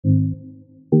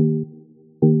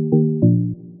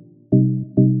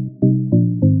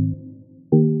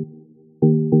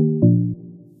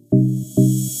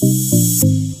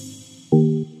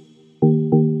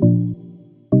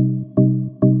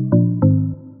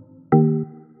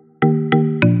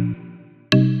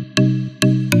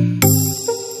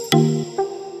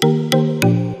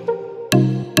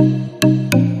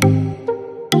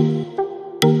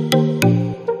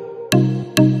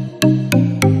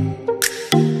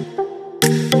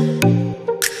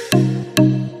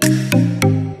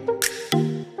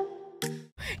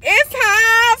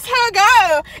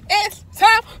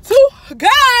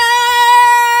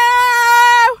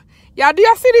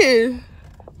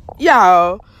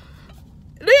y'all.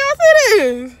 Do y'all see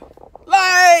this?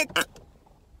 Like,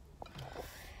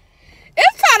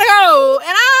 it's time to go.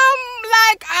 And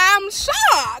I'm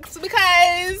shocked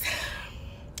because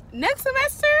next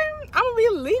semester I'm gonna be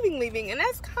leaving, and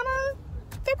that's kind of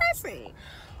depressing.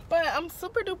 But I'm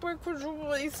super duper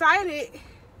quadruple excited.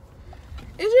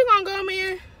 Is you gonna go,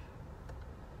 man?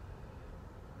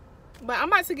 But I'm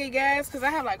about to get gas because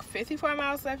I have like 54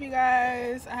 miles left, you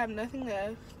guys. I have nothing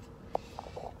left.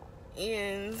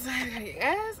 And I gotta get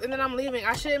gas. And then I'm leaving.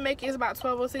 I should make it. It's about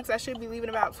 12:06. I should be leaving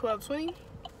about 12:20.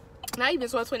 Not even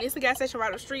 12:20. It's the gas station right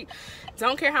up the street.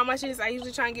 Don't care how much it is. I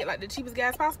usually try and get like the cheapest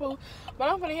gas possible. But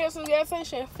I'm gonna head to the gas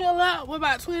station, fill up with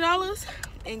about $20,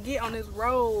 and get on this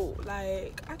road.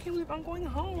 Like, I can't believe I'm going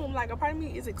home. Like, a part of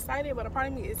me is excited, but a part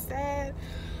of me is sad.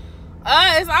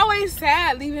 It's always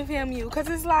sad leaving FAMU because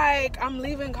it's like I'm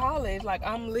leaving college. Like,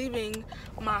 I'm leaving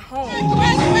my home.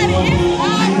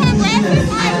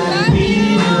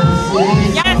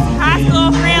 Yes, high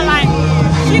school friend, like,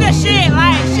 she the shit.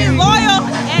 Like, she's loyal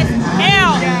as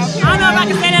hell. I don't know if I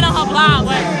can say that on her blog,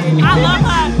 but I love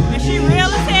her. And she real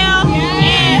as hell.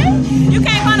 And you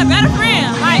can't find a better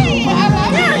friend. Like,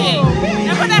 period.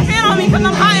 And put that fan on me because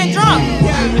I'm high and drunk.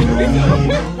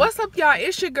 What's up, y'all?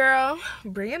 It's your girl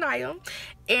Brianna,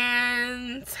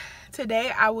 and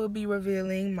today I will be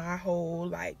revealing my whole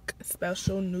like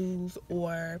special news,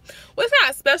 or well, it's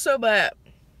not special, but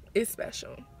it's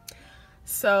special.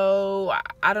 So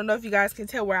I don't know if you guys can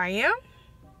tell where I am,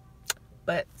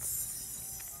 but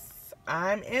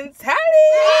I'm in Tally.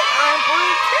 I'm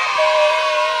on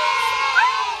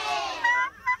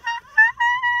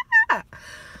campus.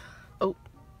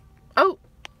 Oh.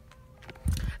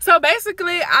 So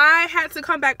basically, I had to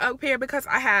come back up here because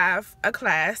I have a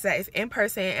class that is in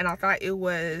person, and I thought it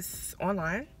was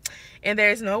online. And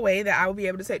there's no way that I will be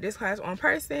able to take this class on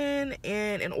person.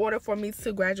 And in order for me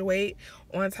to graduate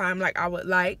on time like I would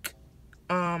like,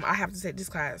 I have to take this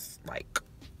class. Like,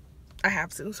 I have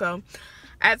to. So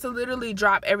I had to literally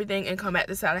drop everything and come back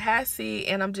to Tallahassee.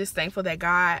 And I'm just thankful that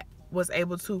God was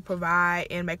able to provide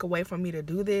and make a way for me to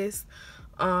do this.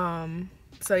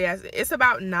 So yes, it's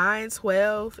about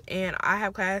 9:12, and I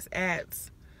have class at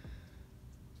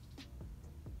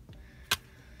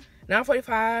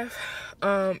 9:45.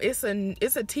 It's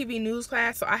a TV news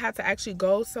class, so I have to actually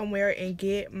go somewhere and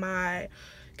get my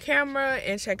camera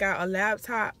and check out a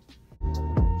laptop.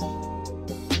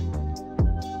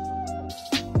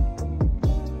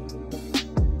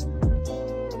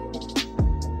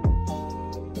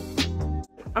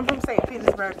 I'm from St.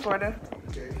 Petersburg, Florida.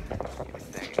 Okay.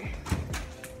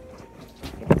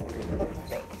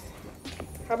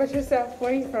 How about yourself?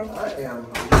 Where are you from? I am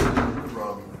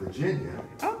from Virginia.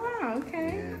 Oh, wow, okay.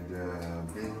 And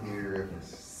been here ever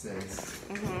since.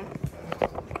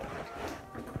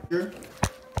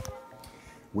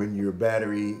 When your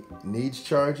battery needs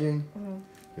charging,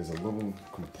 there's a little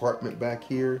compartment back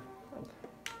here.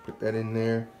 Put that in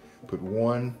there. Put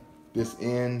this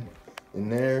in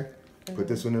there. Put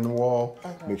this one in the wall.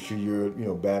 Okay. Make sure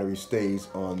your battery stays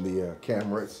on the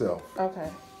camera itself. Okay.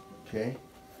 Okay.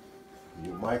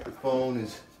 Your microphone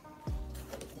is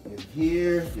in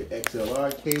here. Your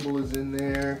XLR cable is in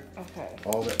there. Okay.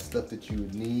 All that stuff that you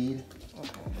would need.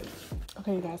 Okay.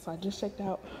 Okay, you guys. So I just checked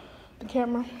out the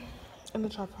camera and the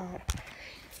tripod.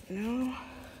 Now, I'm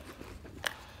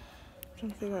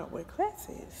trying to figure out where class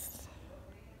is.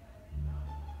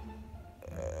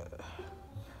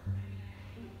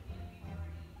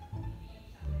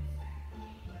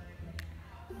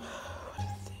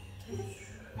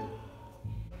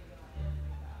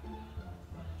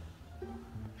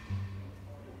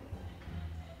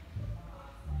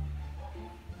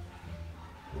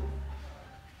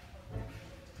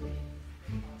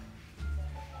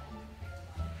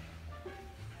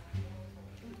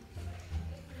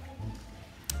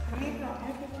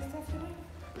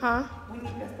 Huh? We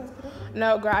need that stuff today?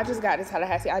 No, girl, I just got to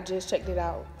Tallahassee. I just checked it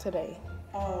out today.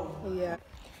 Oh. Yeah.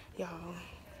 Y'all,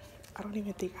 I don't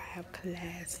even think I have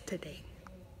class today.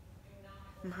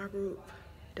 My group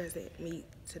doesn't meet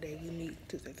today. We meet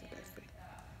Tuesday to Thursday.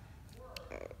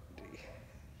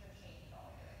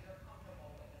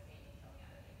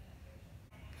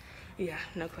 Yeah,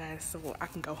 no class, so I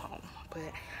can go home. But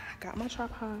I got my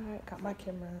tripod, got my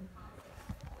camera.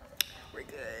 We're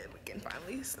good. We can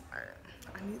finally start.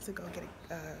 I need to go get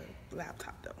a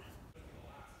laptop though.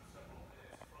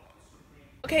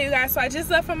 Okay, you guys, so I just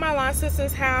left from my lawn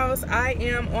sister's house. I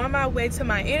am on my way to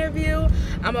my interview.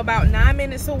 I'm about 9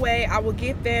 minutes away. I will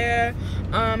get there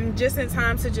just in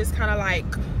time to just kind of like,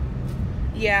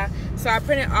 yeah. So I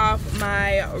printed off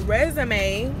my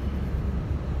resume.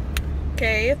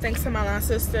 okay, thanks to my line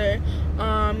sister.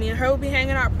 Me and her will be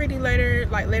hanging out pretty later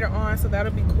on, so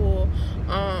that'll be cool.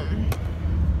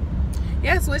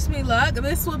 Yes, wish me luck.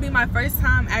 This will be my first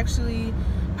time actually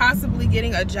possibly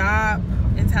getting a job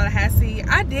in Tallahassee.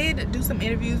 I did do some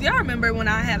interviews. Y'all remember when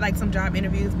I had like some job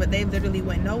interviews, but they literally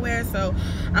went nowhere. So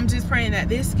I'm just praying that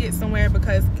this gets somewhere,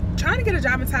 because trying to get a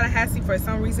job in Tallahassee for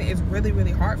some reason is really,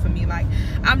 really hard for me. Like,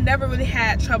 I've never really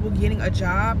had trouble getting a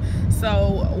job.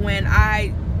 So when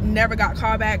I never got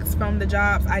callbacks from the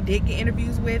jobs I did get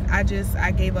interviews with, I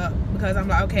gave up, because I'm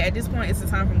like, okay, at this point it's the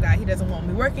time from God. He doesn't want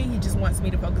me working, he just wants me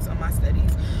to focus on my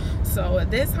studies. So at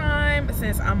this time,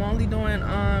 since I'm only doing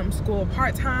school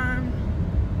part-time,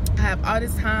 I have all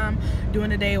this time during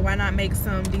the day, why not make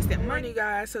some decent money,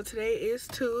 guys? So today is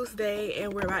Tuesday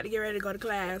and we're about to get ready to go to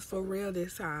class for real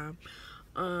this time.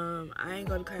 I ain't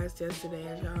go to class yesterday,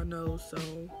 as y'all know, so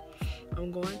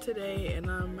I'm going today and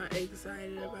I'm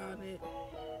excited about it.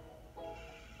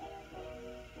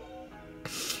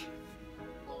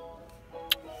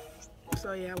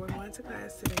 So yeah, we're going to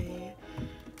class today.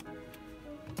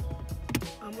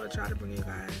 I'm gonna try to bring you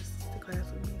guys to class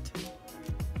with me too.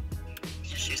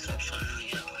 She's so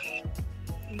fine,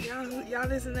 Y'all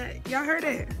listen to that? Y'all heard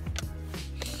it?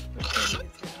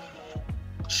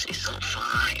 She's so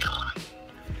fine, y'all.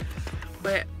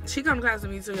 But she come to class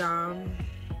with me too, y'all.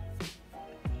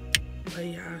 But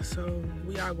yeah, so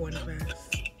we are going to class.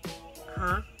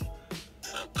 Huh?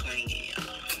 So clingy, y'all.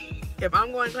 If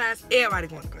I'm going to class, everybody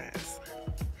going to class.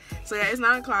 So yeah, it's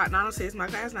 9 o'clock, 9:06. My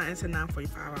class not until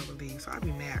 9:45, I believe. So I'll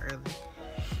be mad early.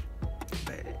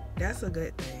 But that's a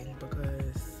good thing,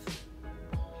 because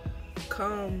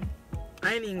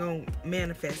I ain't even gonna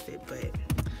manifest it, but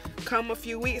come a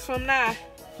few weeks from now,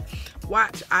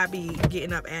 watch, I be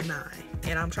getting up at 9.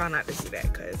 And I'm trying not to do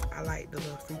that, because I like the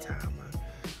little free time,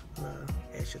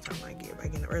 extra time I get by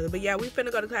getting up early. But yeah, we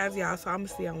finna go to class, y'all, so I'm gonna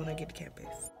see y'all when I get to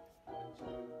campus.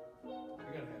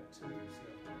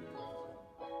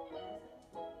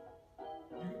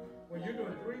 When you're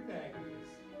doing 3 packages,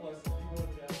 plus if you go to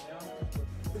that announcement,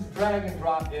 it's drag and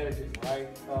drop editing, right?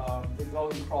 It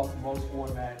goes across most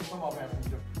formats. Some of them have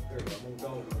some different, there we go, move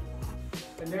those.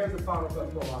 And there's the Final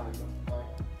Cut Pro line, right?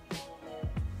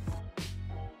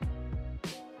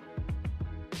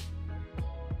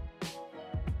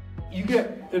 You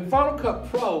get, in Final Cut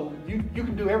Pro, you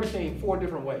can do everything 4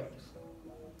 different ways.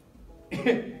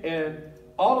 And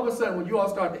all of a sudden, when you all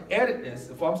start to edit this,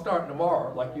 if I'm starting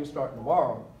tomorrow, like you're starting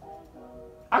tomorrow,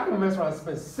 I can mess around and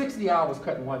spend 60 hours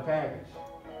cutting 1 package.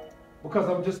 Because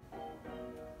I'm just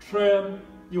trim,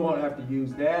 you won't have to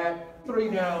use that.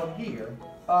 3 down here,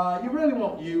 you really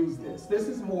won't use this. This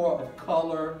is more of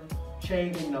color,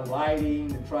 changing the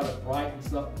lighting to try to brighten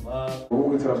something up.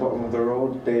 Walking to the bottom of the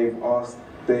road, they've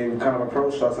kind of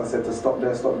approached us and said to stop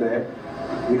there, stop there.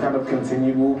 We kind of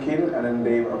continued walking, and then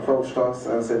they approached us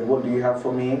and said, what do you have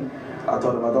for me? I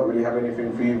told them I don't really have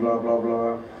anything for you, blah, blah,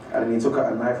 blah. And then he took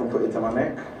out a knife and put it to my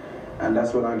neck. And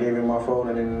that's when I gave him my phone,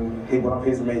 and then one of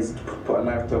his mates put a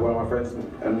knife to one of my friends'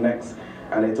 necks,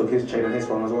 and they took his chain and his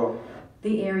phone as well.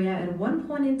 The area at one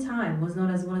point in time was known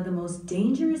as one of the most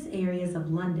dangerous areas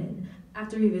of London.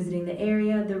 After revisiting the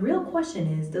area, the real question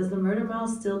is, does the murder mile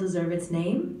still deserve its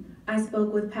name? I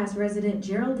spoke with past resident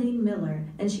Geraldine Miller,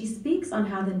 and she speaks on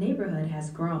how the neighborhood has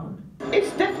grown.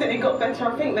 It's definitely got better.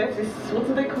 I think there's this, what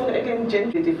do they call it again,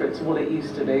 gender different to what it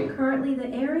used to be. Currently, the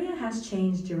area has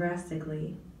changed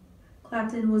drastically.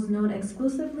 Clapton was known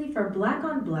exclusively for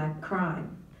black-on-black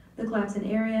crime. The Clapton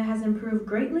area has improved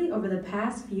greatly over the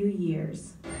past few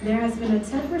years. There has been a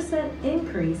 10%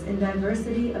 increase in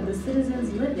diversity of the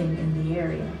citizens living in the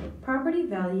area. Property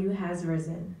value has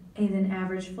risen, and an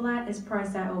average flat is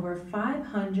priced at over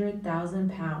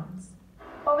 £500,000.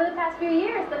 Over the past few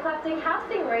years, the Clapton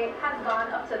housing rate has gone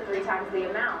up to 3 times the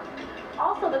amount.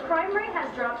 Also, the crime rate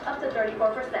has dropped up to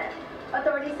 34%.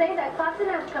 Authorities say that Clapton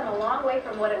has come a long way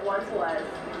from what it once was.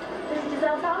 This is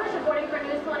Giselle Thomas reporting for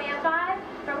News 20 at 5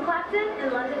 from Clapton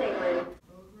in London, England.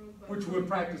 Which we're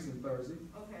practicing Thursday.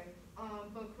 Okay,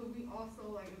 but could we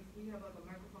also, like, if we have like a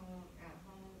microphone at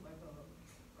home,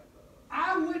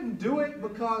 I wouldn't do it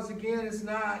because, again, it's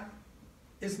not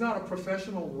a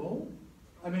professional room.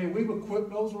 I mean, we've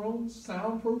equipped those rooms,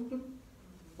 soundproofed them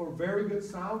for very good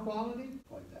sound quality,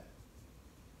 like that.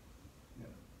 Yeah.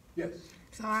 Yes.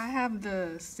 So I have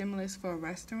the stimulus for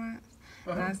restaurants,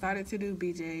 and I started to do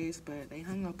BJ's, but they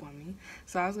hung up on me.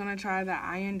 So I was gonna try the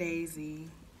Iron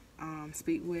Daisy,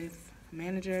 speak with a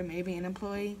manager, maybe an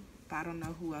employee, but I don't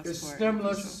know who else. Is for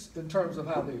stimulus in terms of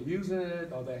how they're using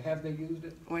it, or have they used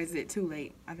it? Or is it too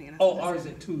late? I think. That's or is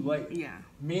it too late? Yeah.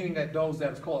 Meaning that those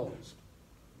that's closed.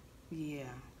 Yeah.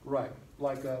 Right.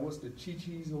 like what's the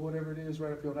Chi-Chi's or whatever it is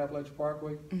right up here on Appalachian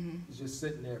Parkway. It's just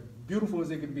sitting there, beautiful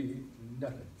as it can be.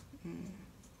 Nothing.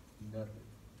 Nothing.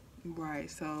 Right.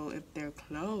 So if they're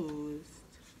closed.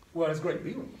 Well, it's great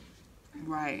people.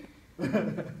 Right.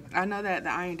 I know that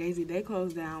the Iron Daisy, they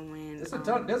closed down when.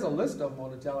 There's a list of them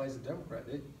on the Tallahassee Democrat.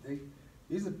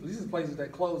 These are places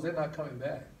that close. They're not coming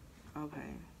back.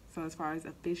 Okay. So as far as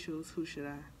officials, who should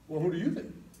I? Well, who do you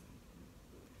think?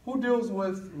 Who deals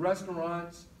with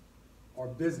restaurants or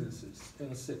businesses in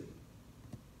a city?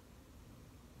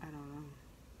 I don't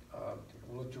know.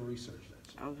 We'll let you research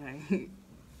that. Okay.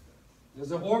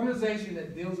 There's an organization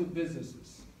that deals with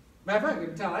businesses. Matter of fact,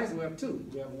 in Tallahassee we have two.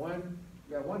 We have one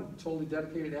totally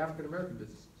dedicated to African American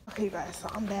business. Okay, guys, so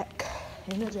I'm back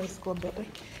in the J school building.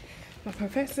 My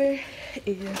professor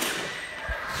is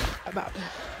about to.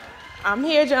 I'm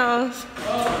here, Jones.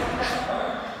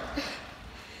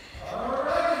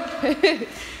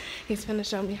 He's finna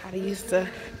show me how to use the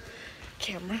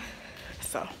camera.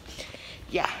 So,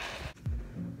 yeah.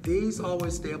 These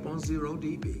always stay up on 0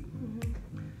 dB.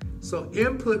 So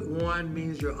input 1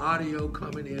 means your audio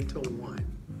coming into 1.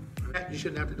 You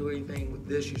shouldn't have to do anything with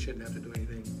this. You shouldn't have to do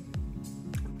anything.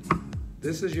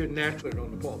 This is your natural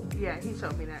on the pole. Yeah, he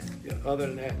showed me that. Yeah, other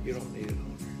than that, you don't need it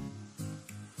on there.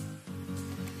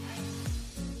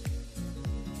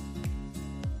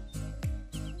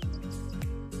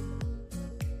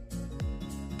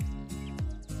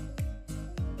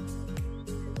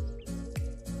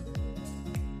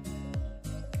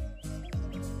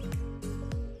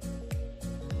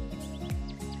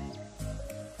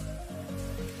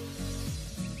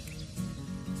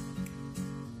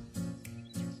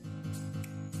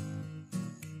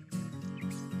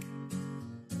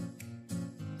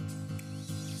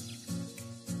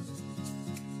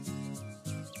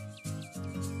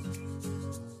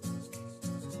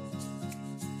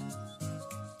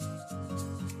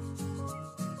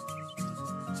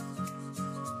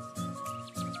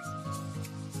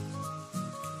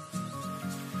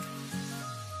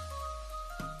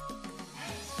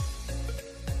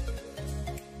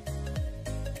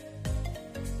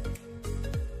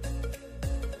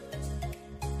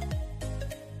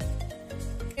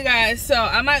 Hey guys, so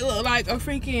I might look like a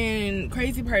freaking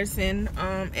crazy person,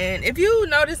 and if you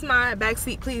notice my back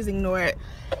seat, please ignore it.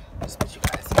 Just put you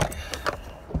guys here.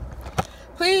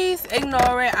 Please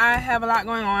ignore it. I have a lot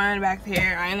going on back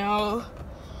there, I know.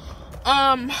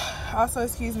 Also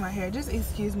excuse my hair, just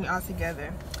excuse me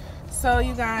altogether. So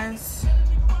you guys,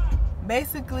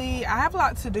 basically I have a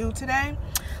lot to do today,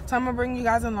 so I'm gonna bring you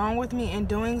guys along with me in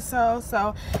doing so.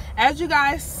 So as you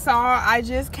guys saw, I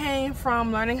just came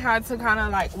from learning how to kind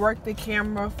of like work the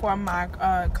camera for my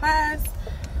class.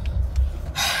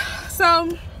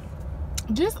 So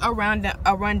just a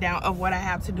rundown of what I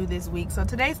have to do this week. So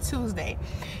today's Tuesday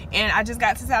and I just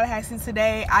got to Tallahassee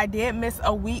today. I did miss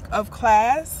a week of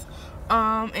class,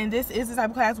 and this is the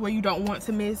type of class where you don't want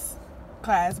to miss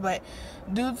class, but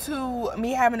due to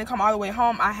me having to come all the way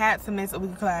home, I had to miss a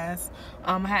week of class.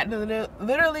 I had to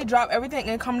literally drop everything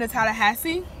and come to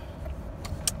Tallahassee,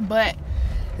 but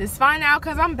it's fine now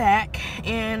because I'm back.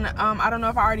 And I don't know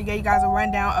if I already gave you guys a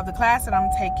rundown of the class that I'm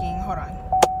taking. Hold on,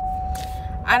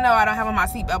 I know I don't have on my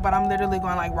seatbelt, but I'm literally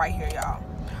going like right here, y'all.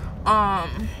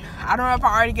 I don't know if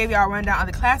I already gave y'all a rundown of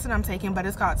the class that I'm taking, but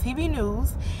it's called TV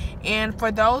News. And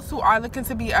for those who are looking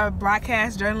to be a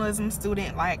broadcast journalism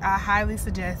student, like, I highly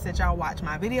suggest that y'all watch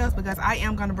my videos, because I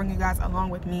am going to bring you guys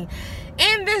along with me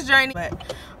in this journey.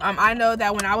 But I know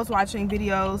that when I was watching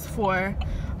videos for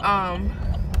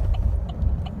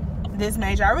this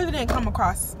major, I really didn't come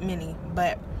across many,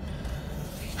 but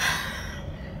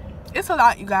it's a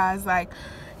lot, you guys. Like,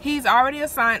 he's already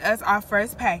assigned us our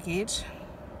first package,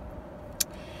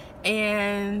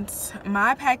 and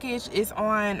my package is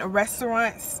on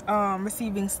restaurants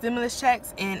receiving stimulus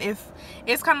checks. And if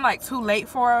it's kind of like too late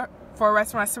for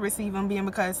restaurants to receive them, being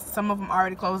because some of them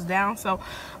already closed down. So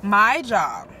my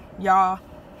job, y'all,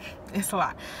 it's a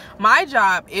lot. My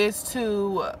job is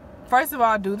to, first of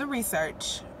all, do the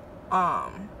research,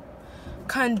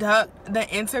 conduct the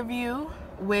interview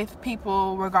with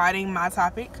people regarding my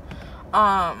topic,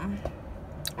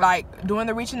 like doing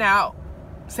the reaching out,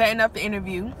 setting up the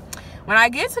interview. When I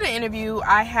get to the interview,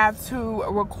 I have to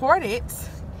record it,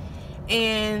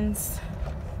 and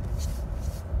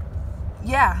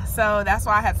yeah, so that's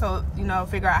why I had to, you know,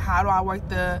 figure out how do I work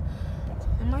the,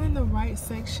 am I in the right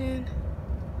section?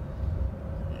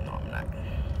 No, I'm not.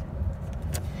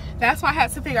 That's why I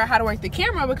had to figure out how to work the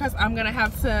camera, because I'm gonna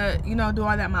have to, you know, do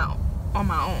all that on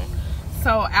my own.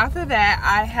 So after that,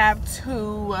 I have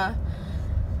to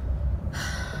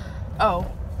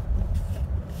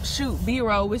shoot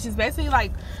B-roll, which is basically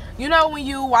like you know when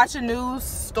you watch a news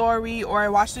story or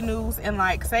watch the news and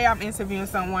like say I'm interviewing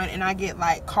someone and I get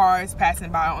like cars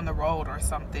passing by on the road or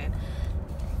something.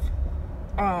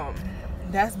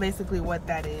 That's basically what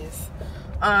that is.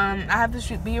 I have to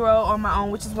shoot B-roll on my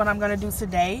own, which is what I'm gonna do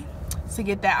today to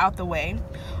get that out the way.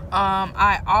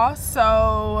 I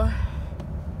also,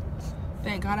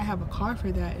 thank God I have a car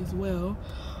for that as well.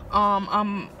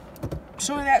 I'm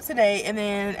shooting that today, and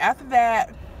then after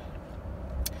that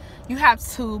you have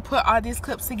to put all these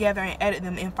clips together and edit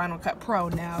them in Final Cut Pro.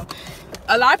 Now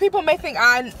a lot of people may think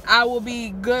I will be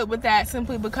good with that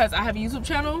simply because I have a YouTube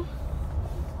channel.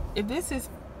 If this is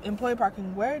employee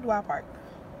parking, where do I park?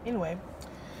 Anyway,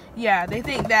 yeah, they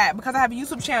think that because I have a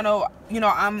YouTube channel, you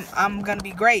know, I'm gonna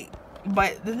be great.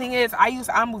 But the thing is, I use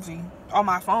iMovie on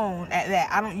my phone at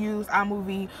that. I don't use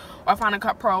iMovie or Final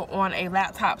Cut Pro on a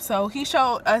laptop. So he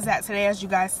showed us that today, as you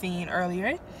guys seen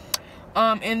earlier.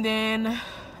 And then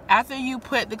after you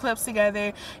put the clips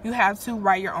together, you have to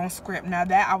write your own script. Now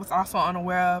that I was also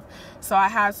unaware of, so I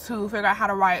had to figure out how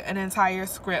to write an entire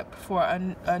script for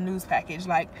a news package.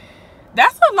 Like,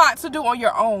 that's a lot to do on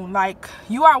your own. Like,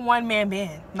 you are one man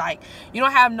band. Like, you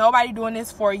don't have nobody doing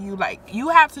this for you. Like, you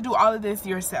have to do all of this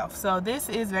yourself. So this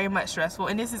is very much stressful,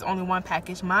 and this is only one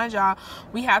package. Mind y'all,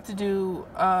 we have to do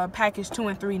package 2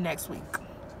 and 3 next week.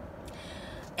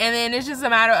 And then it's just a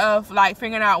matter of like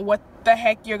figuring out what the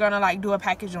heck you're gonna like do a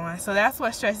package on. So that's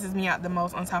what stresses me out the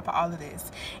most on top of all of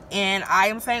this. And I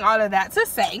am saying all of that to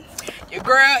say your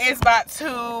girl is about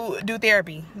to do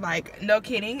therapy. Like, no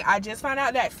kidding. I just found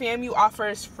out that FAMU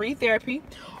offers free therapy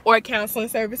or counseling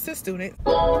service to students.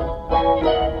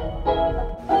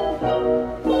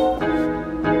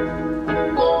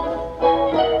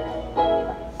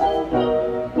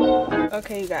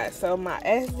 Okay, you guys, so my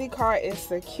SD card is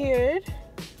secured.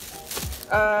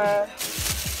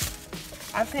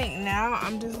 I think now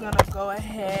I'm just gonna go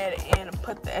ahead and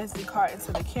put the SD card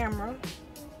into the camera.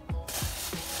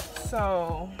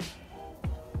 So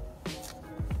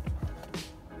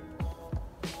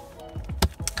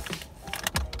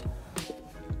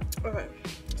okay,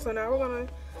 so now we're gonna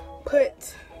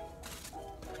put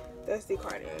the SD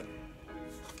card in.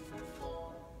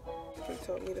 He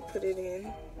told me to put it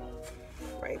in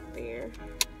right there.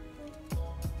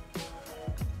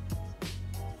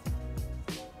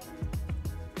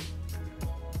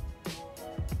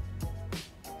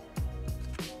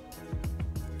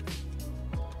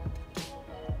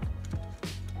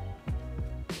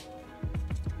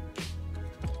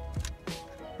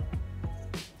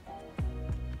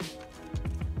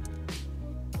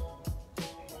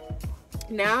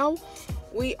 Now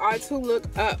we are to look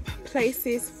up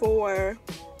places for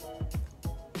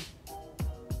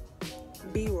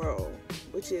B-roll,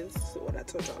 which is what I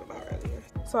told y'all about earlier.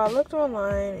 So I looked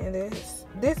online, and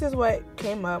this is what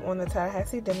came up on the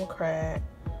Tallahassee Democrat.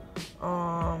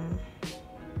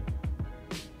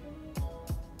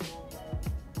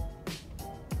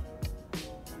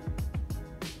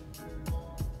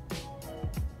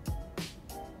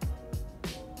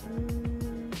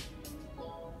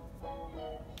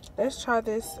 Let's try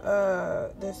this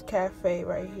this cafe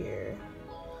right here.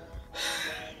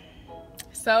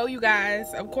 So you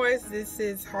guys, of course this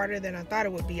is harder than I thought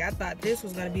it would be. I thought this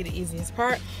was gonna be the easiest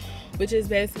part, which is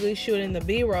basically shooting the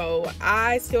B-roll.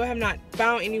 I still have not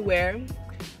found anywhere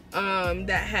that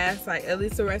has like at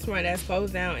least a restaurant that's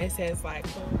closed down. It says like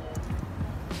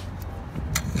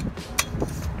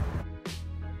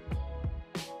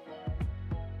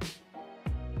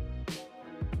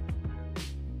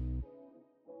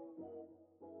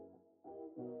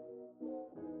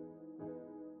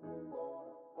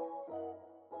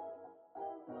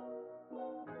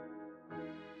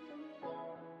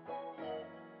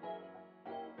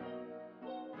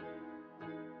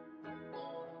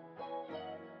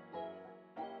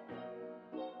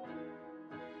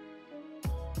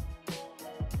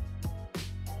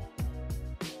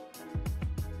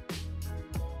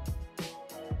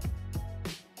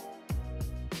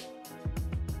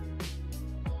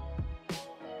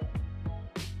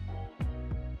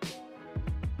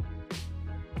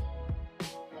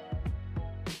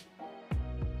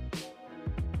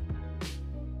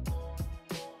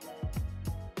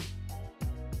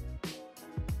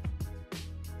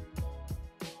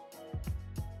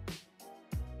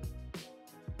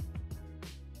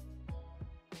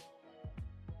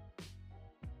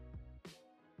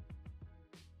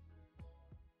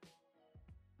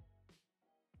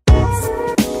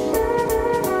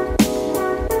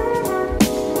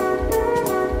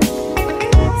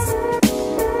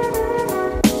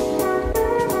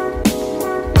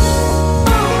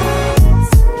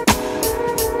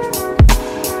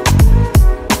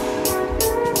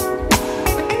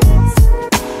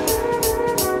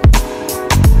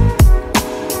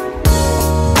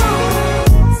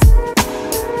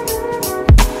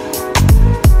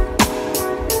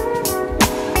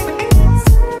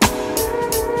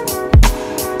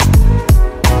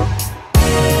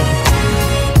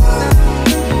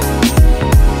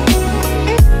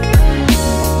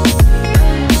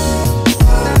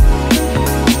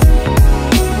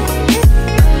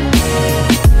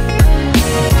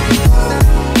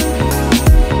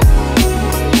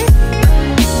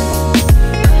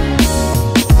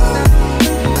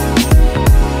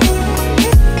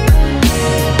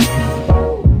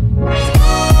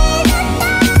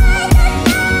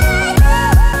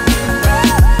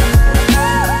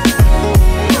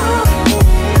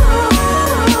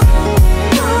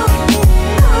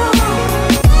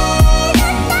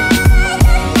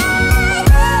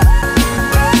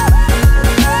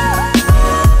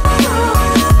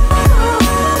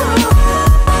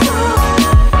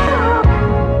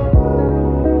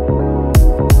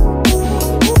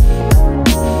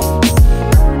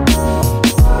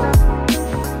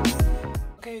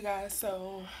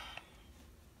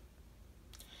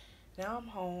now I'm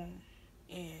home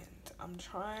and I'm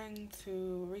trying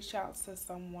to reach out to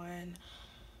someone,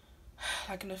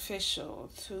 like an official,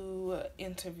 to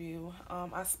interview.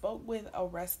 I spoke with a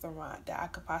restaurant that I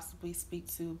could possibly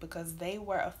speak to because they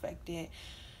were affected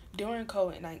during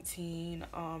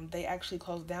COVID-19. They actually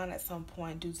closed down at some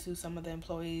point due to some of the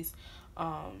employees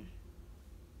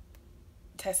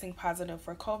testing positive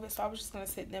for COVID. So I was just going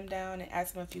to sit them down and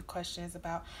ask them a few questions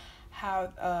about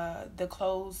how the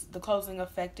closing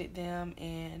affected them,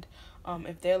 and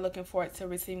if they're looking forward to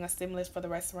receiving a stimulus for the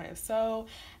restaurant. If so,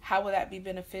 how will that be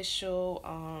beneficial?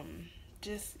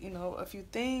 Just, you know, a few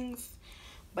things.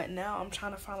 But now I'm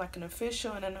trying to find like an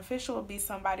official, and an official would be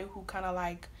somebody who kind of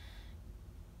like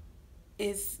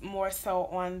is more so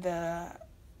on the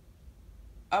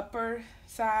upper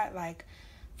side. Like,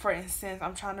 for instance,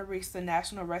 I'm trying to reach the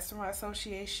National Restaurant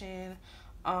Association.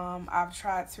 I've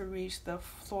tried to reach the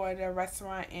Florida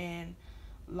Restaurant and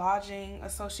Lodging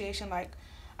Association. Like,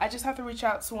 I just have to reach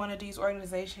out to one of these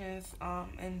organizations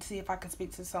and see if I can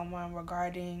speak to someone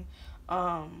regarding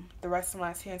the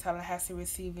restaurants here in Tallahassee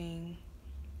receiving,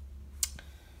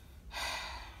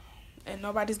 and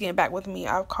nobody's getting back with me.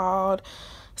 I've called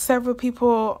several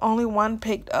people, only one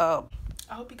picked up.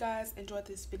 I hope you guys enjoyed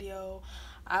this video.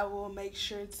 I will make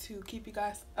sure to keep you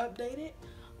guys updated.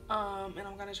 And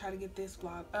I'm gonna try to get this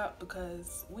vlog up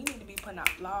because we need to be putting out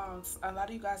vlogs. A lot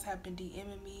of you guys have been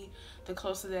DMing me. The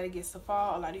closer that it gets to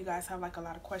fall, a lot of you guys have like a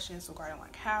lot of questions regarding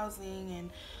like housing and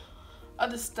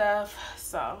other stuff.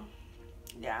 So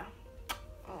yeah,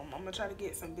 I'm gonna try to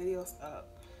get some videos up.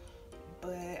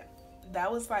 But that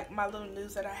was like my little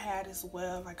news that I had as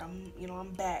well. Like,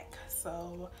 I'm back,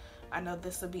 so I know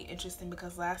this will be interesting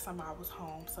because last summer I was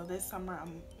home, so this summer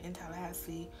I'm in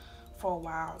Tallahassee for a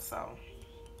while, so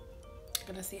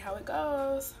gonna see how it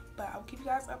goes. But I'll keep you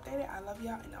guys updated. I love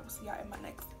y'all, and I will see y'all in my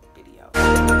next video.